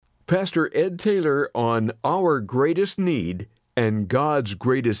Pastor Ed Taylor on our greatest need and God's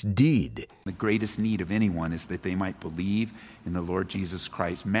greatest deed. The greatest need of anyone is that they might believe in the Lord Jesus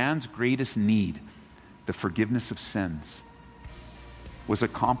Christ. Man's greatest need, the forgiveness of sins, was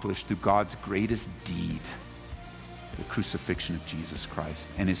accomplished through God's greatest deed, the crucifixion of Jesus Christ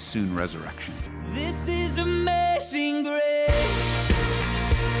and his soon resurrection. This is amazing grace.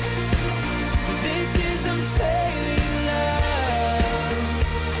 This is unfailing love.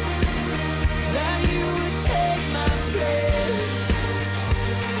 That you would take my place.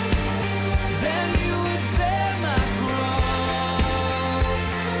 That you would bear my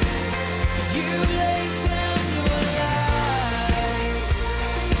cross. You laid down your life.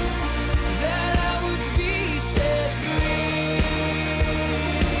 That I would be set free.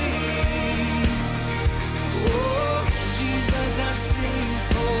 Oh, Jesus, I sing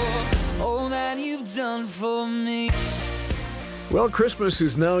for all that you've done for me. Well, Christmas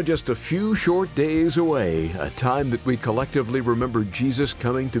is now just a few short days away, a time that we collectively remember Jesus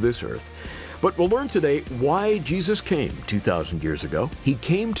coming to this earth. But we'll learn today why Jesus came 2,000 years ago. He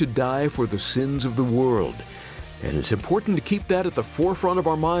came to die for the sins of the world. And it's important to keep that at the forefront of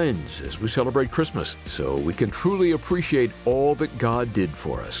our minds as we celebrate Christmas, so we can truly appreciate all that God did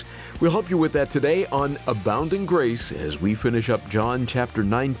for us. We'll help you with that today on Abounding Grace as we finish up John chapter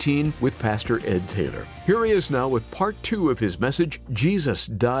 19 with Pastor Ed Taylor. Here he is now with part 2 of his message, Jesus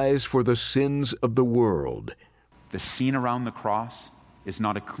Dies for the Sins of the World. The scene around the cross is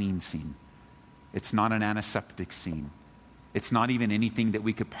not a clean scene. It's not an antiseptic scene. It's not even anything that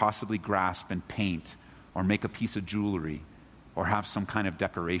we could possibly grasp and paint or make a piece of jewelry or have some kind of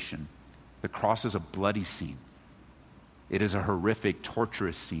decoration. The cross is a bloody scene. It is a horrific,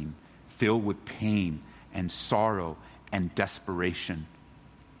 torturous scene filled with pain and sorrow and desperation.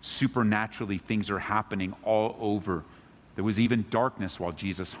 Supernaturally, things are happening all over. There was even darkness while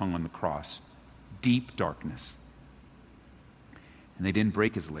Jesus hung on the cross. Deep darkness. And they didn't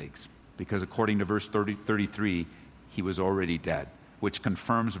break his legs because according to verse 33, he was already dead, which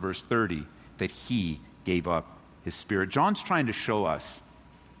confirms verse 30 that he gave up his spirit. John's trying to show us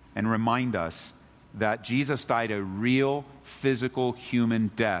and remind us that Jesus died a real, physical,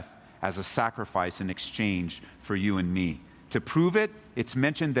 human death as a sacrifice in exchange for you and me. To prove it, it's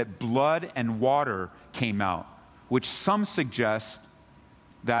mentioned that blood and water came out, which some suggest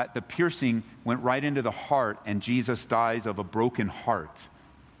that the piercing went right into the heart and Jesus dies of a broken heart,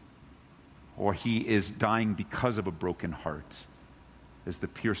 or he is dying because of a broken heart as the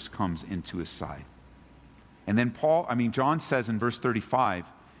pierce comes into his side. And then John says in verse 35,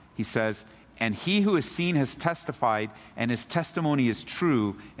 he says, and he who has seen has testified, and his testimony is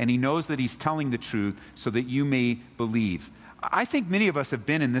true, and he knows that he's telling the truth so that you may believe. I think many of us have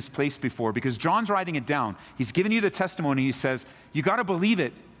been in this place before because John's writing it down. He's giving you the testimony. He says, you got to believe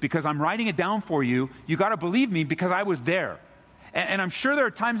it because I'm writing it down for you. You got to believe me because I was there. And I'm sure there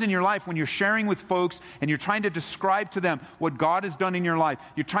are times in your life when you're sharing with folks and you're trying to describe to them what God has done in your life.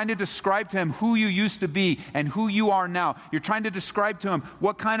 You're trying to describe to them who you used to be and who you are now. You're trying to describe to them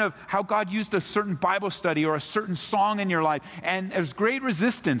how God used a certain Bible study or a certain song in your life. And there's great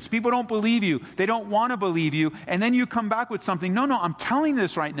resistance. People don't believe you. They don't want to believe you. And then you come back with something. No, I'm telling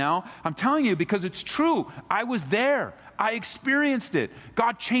this right now. I'm telling you because it's true. I was there. I experienced it.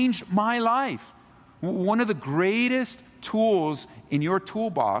 God changed my life. One of the greatest tools in your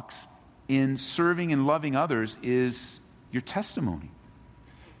toolbox in serving and loving others is your testimony.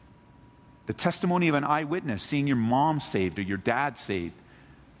 The testimony of an eyewitness, seeing your mom saved or your dad saved,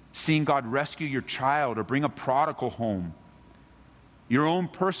 seeing God rescue your child or bring a prodigal home. Your own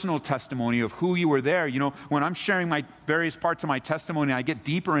personal testimony of who you were there. You know, when I'm sharing my various parts of my testimony, I get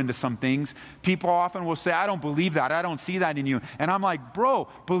deeper into some things. People often will say, I don't believe that. I don't see that in you. And I'm like, bro,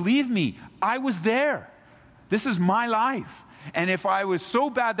 believe me, I was there. This is my life. And if I was so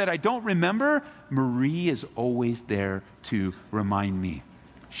bad that I don't remember, Marie is always there to remind me.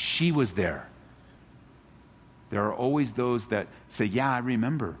 She was there. There are always those that say, yeah, I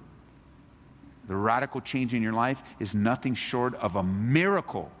remember. The radical change in your life is nothing short of a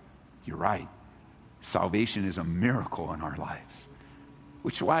miracle. You're right. Salvation is a miracle in our lives.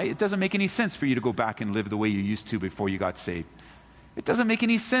 Which is why it doesn't make any sense for you to go back and live the way you used to before you got saved. It doesn't make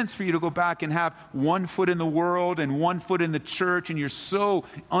any sense for you to go back and have one foot in the world and one foot in the church, and you're so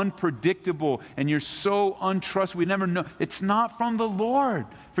unpredictable and you're so untrustworthy. We never know. It's not from the Lord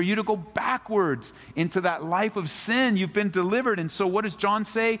for you to go backwards into that life of sin. You've been delivered. And so what does John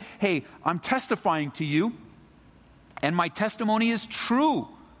say? Hey, I'm testifying to you, and my testimony is true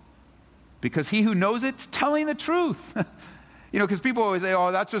because he who knows it's telling the truth. You know, because people always say,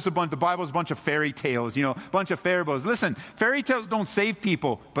 oh, that's just the Bible's a bunch of fairy tales, a bunch of fables. Listen, fairy tales don't save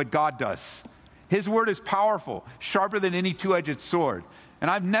people, but God does. His word is powerful, sharper than any two-edged sword. And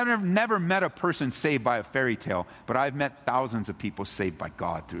I've never met a person saved by a fairy tale, but I've met thousands of people saved by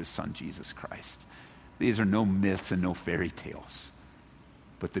God through his son, Jesus Christ. These are no myths and no fairy tales,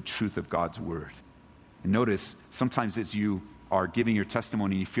 but the truth of God's word. And notice, sometimes as you are giving your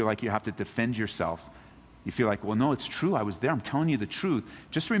testimony, you feel like you have to defend yourself. You feel like, well, no, it's true. I was there. I'm telling you the truth.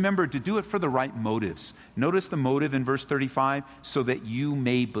 Just remember to do it for the right motives. Notice the motive in verse 35, so that you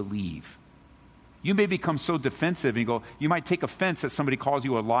may believe. You may become so defensive and you might take offense that somebody calls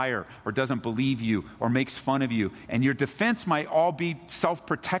you a liar or doesn't believe you or makes fun of you. And your defense might all be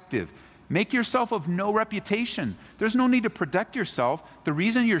self-protective. Make yourself of no reputation. There's no need to protect yourself. The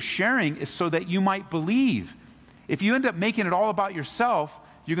reason you're sharing is so that you might believe. If you end up making it all about yourself,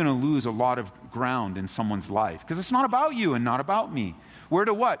 you're going to lose a lot of ground in someone's life because it's not about you and not about me. We're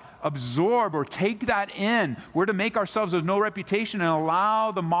to what? Absorb or take that in. We're to make ourselves of no reputation and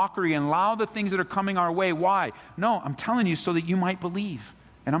allow the mockery and allow the things that are coming our way. Why? No, I'm telling you so that you might believe.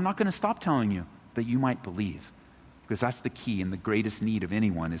 And I'm not going to stop telling you that you might believe, because that's the key, and the greatest need of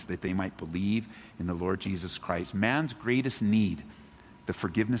anyone is that they might believe in the Lord Jesus Christ. Man's greatest need, the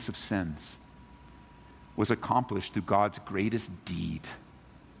forgiveness of sins, was accomplished through God's greatest deed,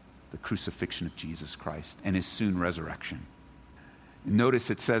 the crucifixion of Jesus Christ and his soon resurrection. Notice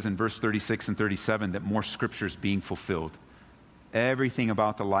it says in verse 36 and 37 that more scripture is being fulfilled. Everything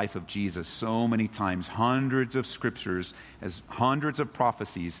about the life of Jesus, so many times, hundreds of scriptures, as hundreds of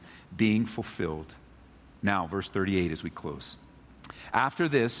prophecies being fulfilled. Now, verse 38 as we close. After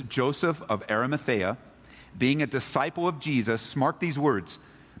this, Joseph of Arimathea, being a disciple of Jesus, mark these words,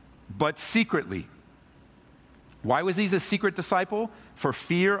 but secretly. Why was he a secret disciple? For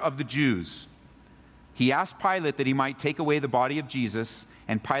fear of the Jews. He asked Pilate that he might take away the body of Jesus,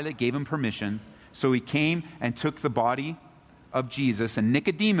 and Pilate gave him permission. So he came and took the body of Jesus. And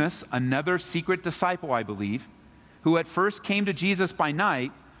Nicodemus, another secret disciple, I believe, who at first came to Jesus by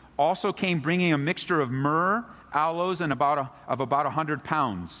night, also came bringing a mixture of myrrh, aloes, and about 100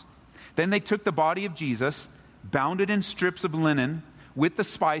 pounds. Then they took the body of Jesus, bound it in strips of linen, with the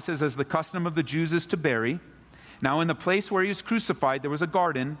spices, as the custom of the Jews is to bury. Now in the place where he was crucified, there was a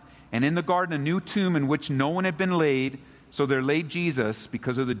garden, and in the garden a new tomb in which no one had been laid. So there laid Jesus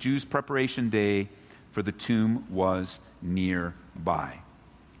because of the Jews' preparation day, for the tomb was nearby.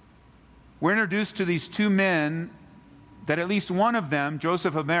 We're introduced to these two men that at least one of them,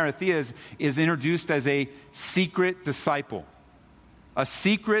 Joseph of Arimathea, is introduced as a secret disciple. A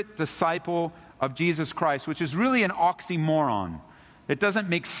secret disciple of Jesus Christ, which is really an oxymoron. It doesn't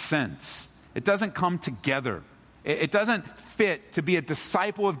make sense. It doesn't come together. It doesn't fit to be a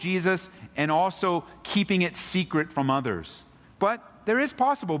disciple of Jesus and also keeping it secret from others. But there is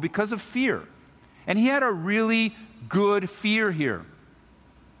possible because of fear. And he had a really good fear here.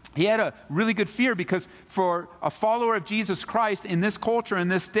 He had a really good fear because for a follower of Jesus Christ in this culture, in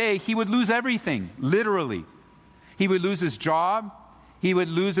this day, he would lose everything, literally. He would lose his job. He would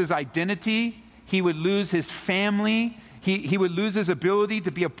lose his identity. He would lose his family. He would lose his ability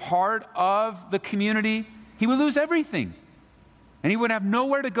to be a part of the community. He would lose everything. And he would have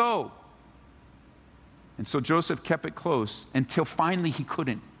nowhere to go. And so Joseph kept it close until finally he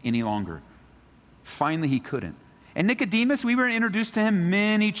couldn't any longer. Finally he couldn't. And Nicodemus, we were introduced to him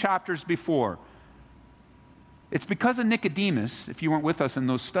many chapters before. It's because of Nicodemus, if you weren't with us in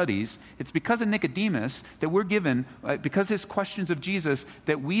those studies, it's because of Nicodemus that we're given, because his questions of Jesus,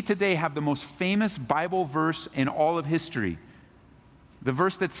 that we today have the most famous Bible verse in all of history. The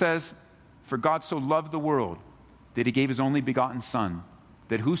verse that says, "For God so loved the world that he gave his only begotten Son,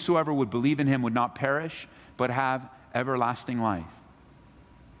 that whosoever would believe in him would not perish, but have everlasting life."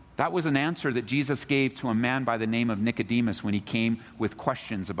 That was an answer that Jesus gave to a man by the name of Nicodemus when he came with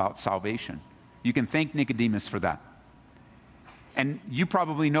questions about salvation. You can thank Nicodemus for that. And you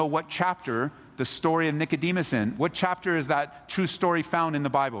probably know what chapter the story of Nicodemus in. What chapter is that true story found in the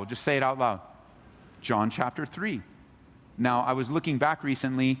Bible? Just say it out loud. John chapter 3. Now, I was looking back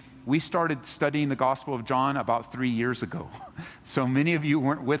recently. We started studying the Gospel of John about 3 years ago. So many of you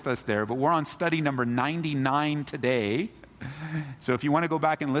weren't with us there, but we're on study number 99 today. So if you want to go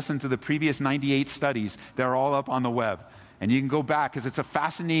back and listen to the previous 98 studies, they're all up on the web. And you can go back because it's a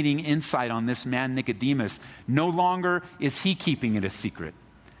fascinating insight on this man Nicodemus. No longer is he keeping it a secret.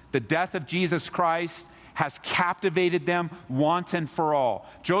 The death of Jesus Christ has captivated them once and for all.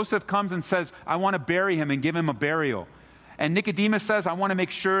 Joseph comes and says, "I want to bury him and give him a burial." And Nicodemus says, "I want to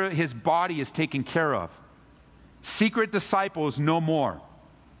make sure his body is taken care of." Secret disciples no more.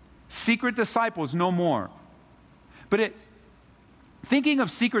 Secret disciples no more. But thinking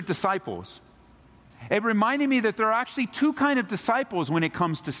of secret disciples, it reminded me that there are actually two kinds of disciples when it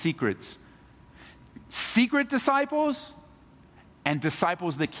comes to secrets. Secret disciples and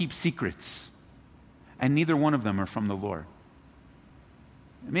disciples that keep secrets. And neither one of them are from the Lord.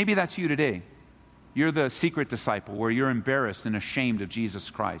 Maybe that's you today. You're the secret disciple where you're embarrassed and ashamed of Jesus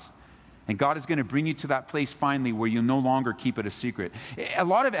Christ. And God is going to bring you to that place finally where you no longer keep it a secret. A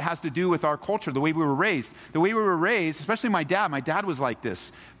lot of it has to do with our culture, the way we were raised. The way we were raised, especially my dad was like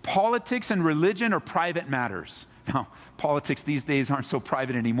this. Politics and religion are private matters. Now, politics these days aren't so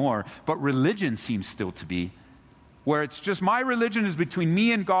private anymore, but religion seems still to be. Where it's just my religion is between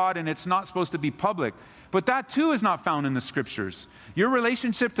me and God and it's not supposed to be public. But that too is not found in the scriptures. Your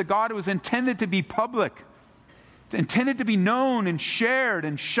relationship to God was intended to be public. It's intended to be known and shared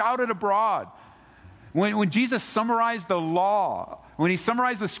and shouted abroad. When Jesus summarized the law, when he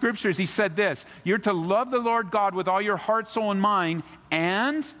summarized the scriptures, he said this: you're to love the Lord God with all your heart, soul, and mind,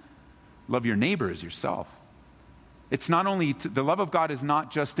 and love your neighbor as yourself. It's not only, the love of God is not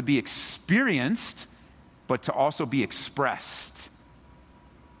just to be experienced, but to also be expressed.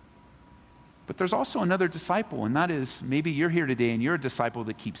 But there's also another disciple, and that is, maybe you're here today and you're a disciple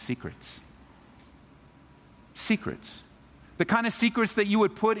that keeps secrets. Secrets. The kind of secrets that you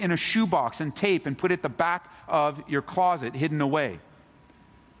would put in a shoebox and tape and put at the back of your closet hidden away.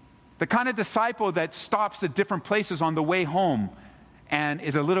 The kind of disciple that stops at different places on the way home and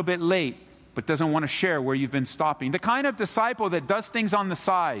is a little bit late but doesn't want to share where you've been stopping. The kind of disciple that does things on the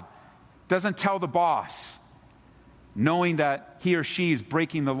side, doesn't tell the boss, knowing that he or she is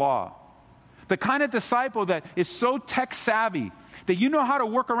breaking the law. The kind of disciple that is so tech savvy that you know how to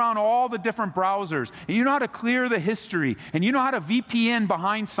work around all the different browsers, and you know how to clear the history, and you know how to VPN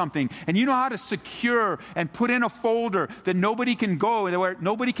behind something, and you know how to secure and put in a folder that nobody can go, where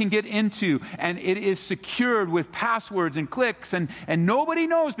nobody can get into, and it is secured with passwords and clicks, and nobody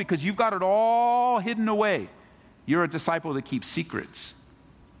knows because you've got it all hidden away. You're a disciple that keeps secrets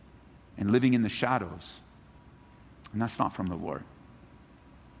and living in the shadows. And that's not from the Lord.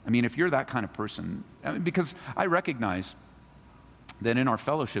 I mean, if you're that kind of person, because I recognize that in our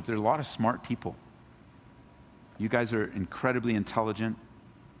fellowship, there are a lot of smart people. You guys are incredibly intelligent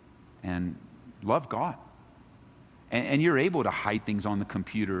and love God. And you're able to hide things on the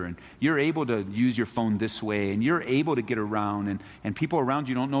computer, and you're able to use your phone this way, and you're able to get around, and people around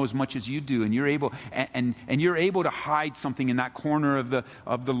you don't know as much as you do, and you're able and you're able to hide something in that corner of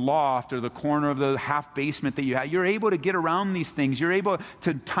the loft or the corner of the half basement that you have. You're able to get around these things. You're able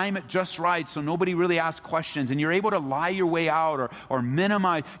to time it just right so nobody really asks questions, and you're able to lie your way out or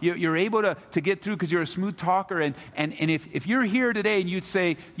minimize. You're able to get through because you're a smooth talker. And if you're here today and you'd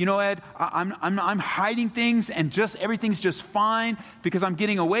say, you know, Ed, I'm hiding things and just everything's just fine because I'm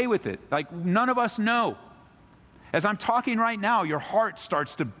getting away with it. Like, none of us know. As I'm talking right now, your heart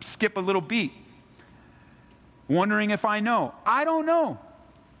starts to skip a little beat. Wondering if I know. I don't know.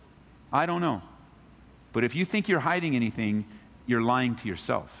 I don't know. But if you think you're hiding anything, you're lying to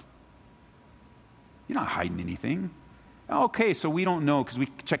yourself. You're not hiding anything. Okay, so we don't know because we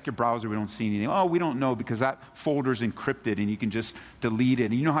check your browser, we don't see anything. Oh, we don't know because that folder's encrypted and you can just delete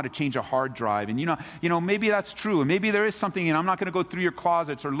it. And you know how to change a hard drive. And you know, maybe that's true. And maybe there is something, and I'm not going to go through your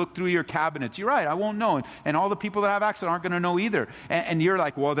closets or look through your cabinets. You're right, I won't know. And all the people that have access aren't going to know either. And you're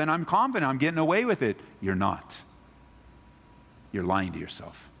like, well, then I'm confident I'm getting away with it. You're not. You're lying to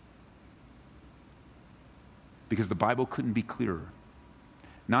yourself. Because the Bible couldn't be clearer.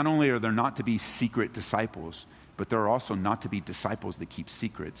 Not only are there not to be secret disciples, but there are also not to be disciples that keep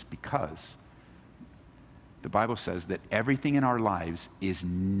secrets, because the Bible says that everything in our lives is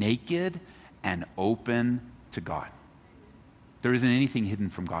naked and open to God. There isn't anything hidden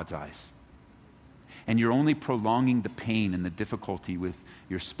from God's eyes. And you're only prolonging the pain and the difficulty with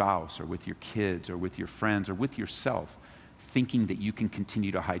your spouse or with your kids or with your friends or with yourself, thinking that you can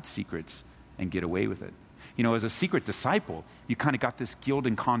continue to hide secrets and get away with it. You know, as a secret disciple, you kind of got this guilt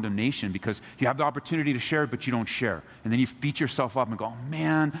and condemnation because you have the opportunity to share, but you don't share. And then you beat yourself up and go, oh,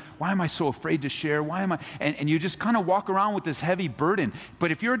 man, why am I so afraid to share? Why am I? And you just kind of walk around with this heavy burden.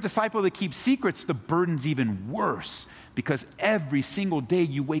 But if you're a disciple that keeps secrets, the burden's even worse, because every single day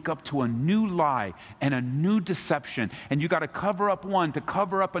you wake up to a new lie and a new deception, and you got to cover up one to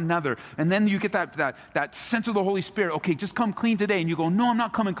cover up another. And then you get that sense of the Holy Spirit. Okay, just come clean today. And you go, no, I'm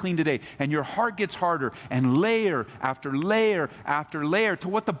not coming clean today. And your heart gets harder, and layer after layer after layer, to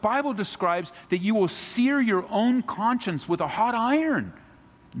what the Bible describes that you will sear your own conscience with a hot iron.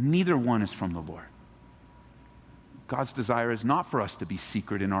 Neither one is from the Lord. God's desire is not for us to be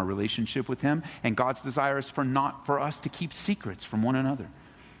secret in our relationship with Him, and God's desire is not for us to keep secrets from one another.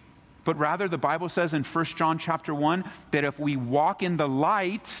 But rather, the Bible says in 1 John chapter 1 that if we walk in the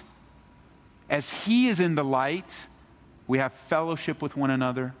light, as he is in the light, we have fellowship with one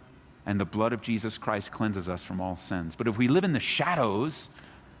another, and the blood of Jesus Christ cleanses us from all sins. But if we live in the shadows,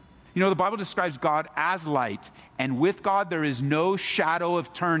 the Bible describes God as light, and with God there is no shadow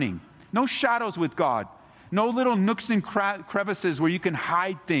of turning. No shadows with God. No little nooks and crevices where you can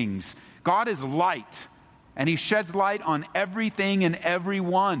hide things. God is light, and he sheds light on everything and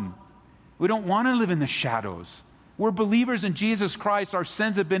everyone. We don't want to live in the shadows. We're believers in Jesus Christ. Our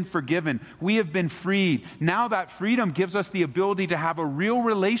sins have been forgiven. We have been freed. Now that freedom gives us the ability to have a real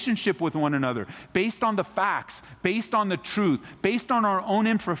relationship with one another based on the facts, based on the truth, based on our own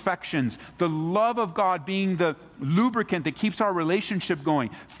imperfections, the love of God being the lubricant that keeps our relationship going.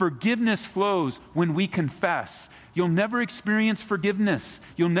 Forgiveness flows when we confess. You'll never experience forgiveness.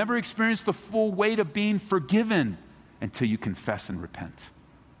 You'll never experience the full weight of being forgiven until you confess and repent.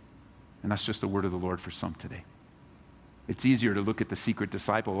 And that's just a word of the Lord for some today. It's easier to look at the secret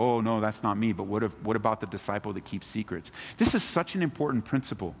disciple. Oh, no, that's not me. But what about the disciple that keeps secrets? This is such an important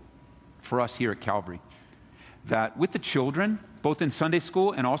principle for us here at Calvary, that with the children, both in Sunday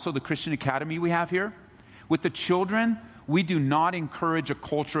school and also the Christian Academy we have here, with the children, we do not encourage a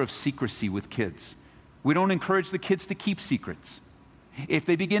culture of secrecy with kids. We don't encourage the kids to keep secrets. If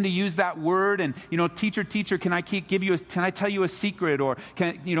they begin to use that word and, teacher, can I tell you a secret? Or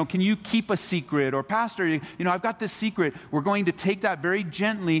can you keep a secret? Or pastor, I've got this secret. We're going to take that very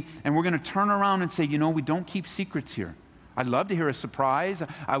gently and we're going to turn around and say, we don't keep secrets here. I'd love to hear a surprise.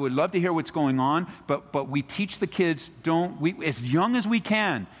 I would love to hear what's going on. But we teach the kids, as young as we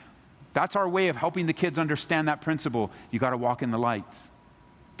can. That's our way of helping the kids understand that principle. You got to walk in the light.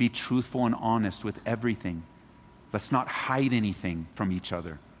 Be truthful and honest with everything. Let's not hide anything from each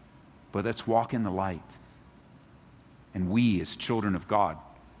other, but let's walk in the light. And we, as children of God,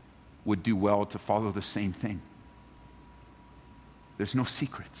 would do well to follow the same thing. There's no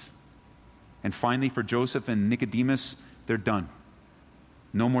secrets. And finally, for Joseph and Nicodemus, they're done.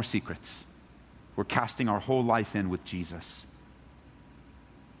 No more secrets. We're casting our whole life in with Jesus.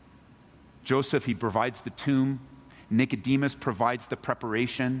 Joseph, he provides the tomb. Nicodemus provides the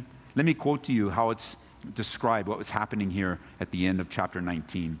preparation. Let me quote to you how it's described what was happening here at the end of chapter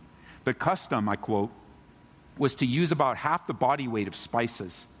 19. The custom, I quote, was to use about half the body weight of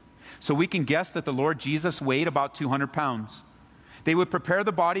spices. So we can guess that the Lord Jesus weighed about 200 pounds. They would prepare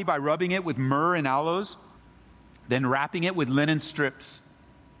the body by rubbing it with myrrh and aloes, then wrapping it with linen strips.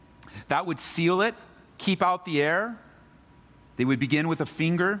 That would seal it, keep out the air. They would begin with a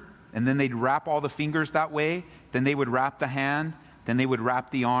finger, and then they'd wrap all the fingers that way. Then they would wrap the hand, then they would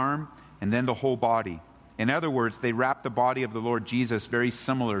wrap the arm, and then the whole body. In other words, they wrapped the body of the Lord Jesus very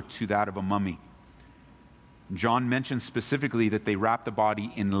similar to that of a mummy. John mentions specifically that they wrapped the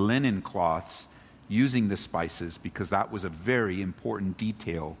body in linen cloths using the spices because that was a very important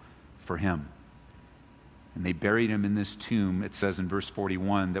detail for him. And they buried him in this tomb, it says in verse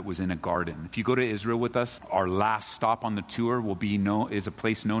 41, that was in a garden. If you go to Israel with us, our last stop on the tour is a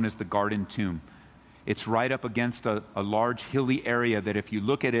place known as the Garden Tomb. It's right up against a large hilly area that if you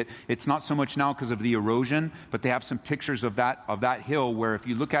look at it, it's not so much now because of the erosion, but they have some pictures of that hill where if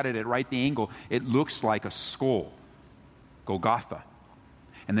you look at it at right the angle, it looks like a skull, Golgotha.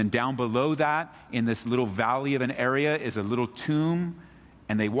 And then down below that, in this little valley of an area, is a little tomb.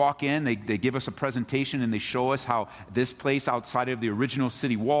 And they walk in, they give us a presentation, and they show us how this place outside of the original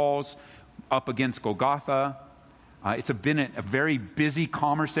city walls, up against Golgotha, it's been a very busy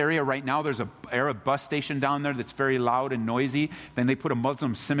commerce area. Right now there's an Arab bus station down there that's very loud and noisy. Then they put a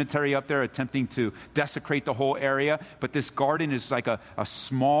Muslim cemetery up there attempting to desecrate the whole area. But this garden is like a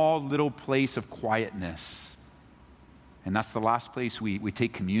small little place of quietness. And that's the last place we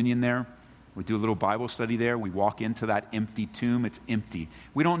take communion there. We do a little Bible study there. We walk into that empty tomb. It's empty.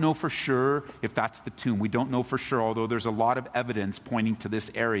 We don't know for sure if that's the tomb. We don't know for sure, although there's a lot of evidence pointing to this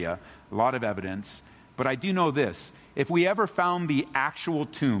area, a lot of evidence. But I do know this. If we ever found the actual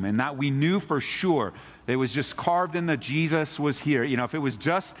tomb and that we knew for sure it was just carved in that Jesus was here,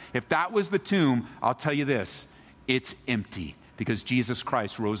 if that was the tomb, I'll tell you this, it's empty because Jesus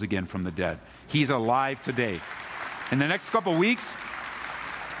Christ rose again from the dead. He's alive today. In the next couple of weeks,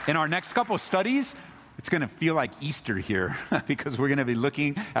 in our next couple of studies, it's going to feel like Easter here because we're going to be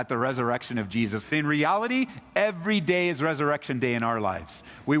looking at the resurrection of Jesus. In reality, every day is resurrection day in our lives.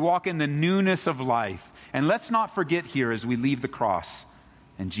 We walk in the newness of life. And let's not forget here as we leave the cross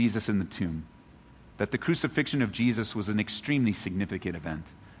and Jesus in the tomb that the crucifixion of Jesus was an extremely significant event.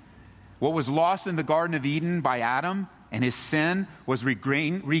 What was lost in the Garden of Eden by Adam and his sin was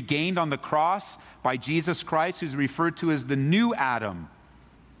regained on the cross by Jesus Christ, who's referred to as the new Adam.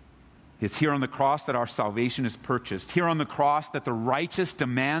 It's here on the cross that our salvation is purchased. Here on the cross that the righteous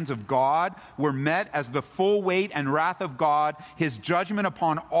demands of God were met as the full weight and wrath of God. His judgment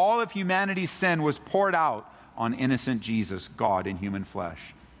upon all of humanity's sin was poured out on innocent Jesus, God in human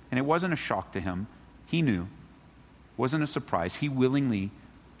flesh. And it wasn't a shock to him. He knew. It wasn't a surprise.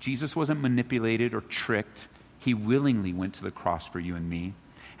 Jesus wasn't manipulated or tricked. He willingly went to the cross for you and me.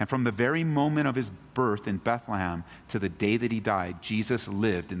 And from the very moment of his birth in Bethlehem to the day that he died, Jesus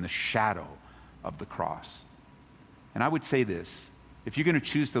lived in the shadow of the cross. And I would say this, if you're going to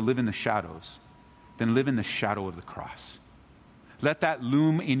choose to live in the shadows, then live in the shadow of the cross. Let that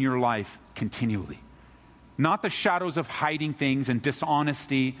loom in your life continually. Not the shadows of hiding things and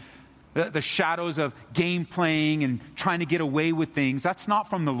dishonesty, the shadows of game playing and trying to get away with things. That's not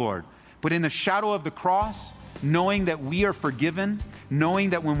from the Lord. But in the shadow of the cross, knowing that we are forgiven,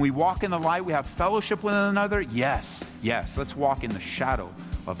 knowing that when we walk in the light, we have fellowship with one another. Yes, let's walk in the shadow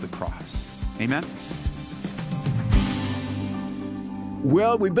of the cross. Amen?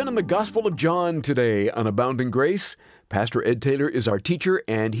 Well, we've been in the Gospel of John today on Abounding Grace. Pastor Ed Taylor is our teacher,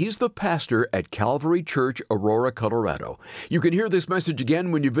 and he's the pastor at Calvary Church, Aurora, Colorado. You can hear this message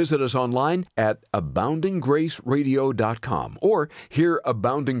again when you visit us online at aboundinggraceradio.com or hear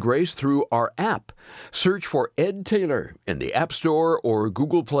Abounding Grace through our app. Search for Ed Taylor in the App Store or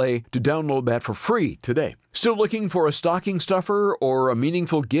Google Play to download that for free today. Still looking for a stocking stuffer or a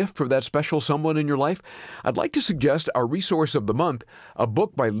meaningful gift for that special someone in your life? I'd like to suggest our resource of the month, a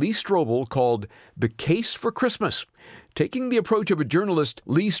book by Lee Strobel called The Case for Christmas. Taking the approach of a journalist,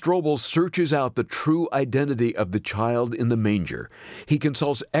 Lee Strobel searches out the true identity of the child in the manger. He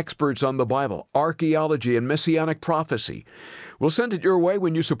consults experts on the Bible, archaeology, and messianic prophecy. We'll send it your way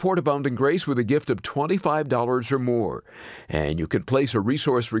when you support Abounding Grace with a gift of $25 or more. And you can place a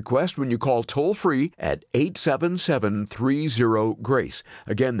resource request when you call toll-free at 877-30-GRACE.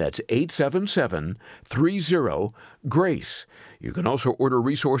 Again, that's 877-30-GRACE. You can also order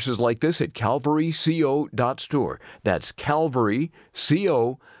resources like this at calvaryco.store. That's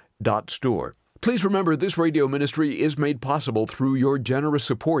calvaryco.store. Please remember this radio ministry is made possible through your generous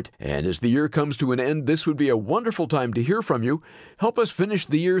support. And as the year comes to an end, this would be a wonderful time to hear from you. Help us finish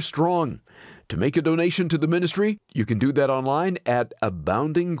the year strong. To make a donation to the ministry, you can do that online at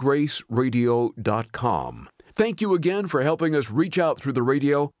aboundinggraceradio.com. Thank you again for helping us reach out through the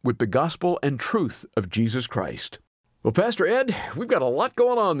radio with the gospel and truth of Jesus Christ. Well, Pastor Ed, we've got a lot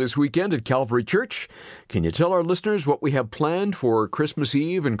going on this weekend at Calvary Church. Can you tell our listeners what we have planned for Christmas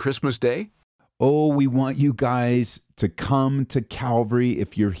Eve and Christmas Day? Oh, we want you guys to come to Calvary.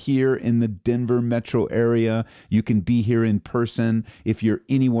 If you're here in the Denver metro area, you can be here in person. If you're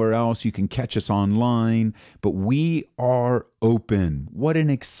anywhere else, you can catch us online. But we are open. What an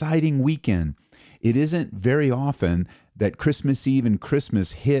exciting weekend. It isn't very often that Christmas Eve and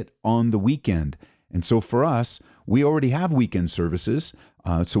Christmas hit on the weekend. And so for us, we already have weekend services.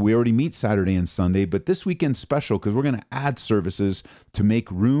 So we already meet Saturday and Sunday. But this weekend's special because we're going to add services to make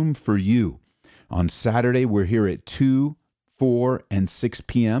room for you. On Saturday, we're here at 2, 4, and 6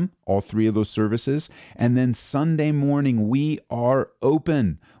 p.m., all three of those services. And then Sunday morning, we are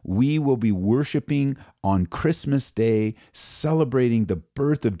open. We will be worshiping on Christmas Day, celebrating the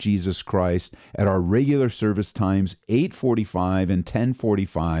birth of Jesus Christ at our regular service times, 8:45 and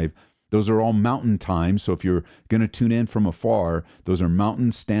 10:45. Those are all mountain times, so if you're going to tune in from afar, those are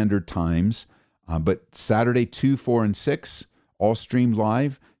mountain standard times. But Saturday, 2, 4, and 6, all streamed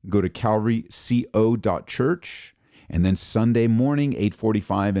live. Go to calvaryco.church. And then Sunday morning,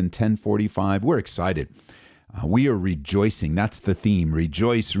 8:45 and 10:45. We're excited. We are rejoicing. That's the theme.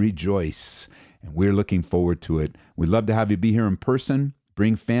 Rejoice, rejoice. And we're looking forward to it. We'd love to have you be here in person.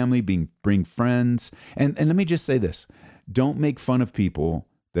 Bring family, bring friends. And let me just say this. Don't make fun of people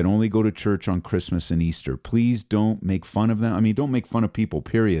that only go to church on Christmas and Easter. Please don't make fun of them. I mean, don't make fun of people,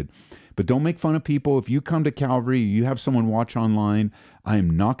 period. But don't make fun of people. If you come to Calvary, you have someone watch online, I am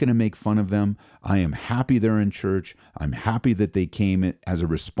not going to make fun of them. I am happy they're in church. I'm happy that they came as a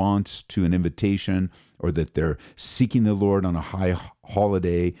response to an invitation or that they're seeking the Lord on a high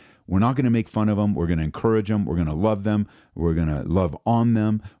holiday. We're not going to make fun of them. We're going to encourage them. We're going to love them. We're going to love on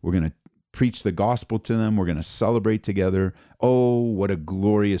them. We're going to preach the gospel to them. We're going to celebrate together. Oh, what a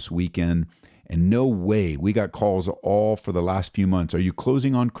glorious weekend. And no way, we got calls all for the last few months. Are you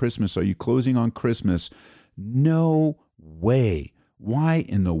closing on Christmas? Are you closing on Christmas? No way. Why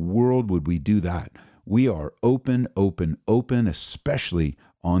in the world would we do that? We are open, especially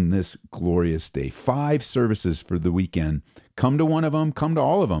on this glorious day. 5 services for the weekend. Come to one of them, come to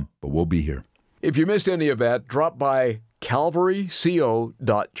all of them, but we'll be here. If you missed any of that, drop by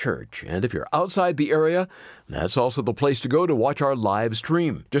calvaryco.church. And if you're outside the area, that's also the place to go to watch our live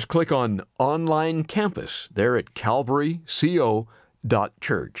stream. Just click on Online Campus there at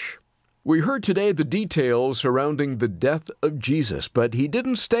calvaryco.church. We heard today the details surrounding the death of Jesus, but he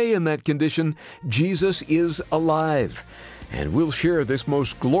didn't stay in that condition. Jesus is alive. And we'll share this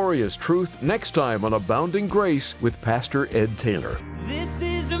most glorious truth next time on Abounding Grace with Pastor Ed Taylor. This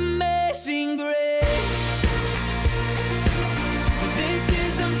is amazing grace. This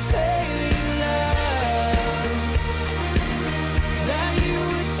is unfailing love. That you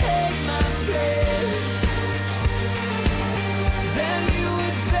would take my place. Then you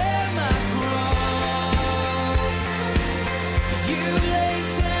would bear my cross. You laid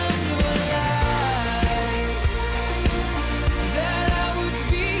down your life. That I would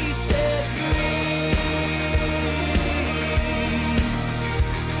be set free.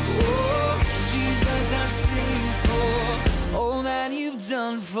 Oh, Jesus, I sing for all that you've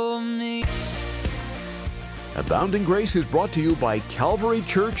done for me. Abounding Grace is brought to you by Calvary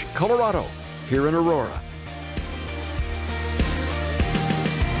Church, Colorado, here in Aurora.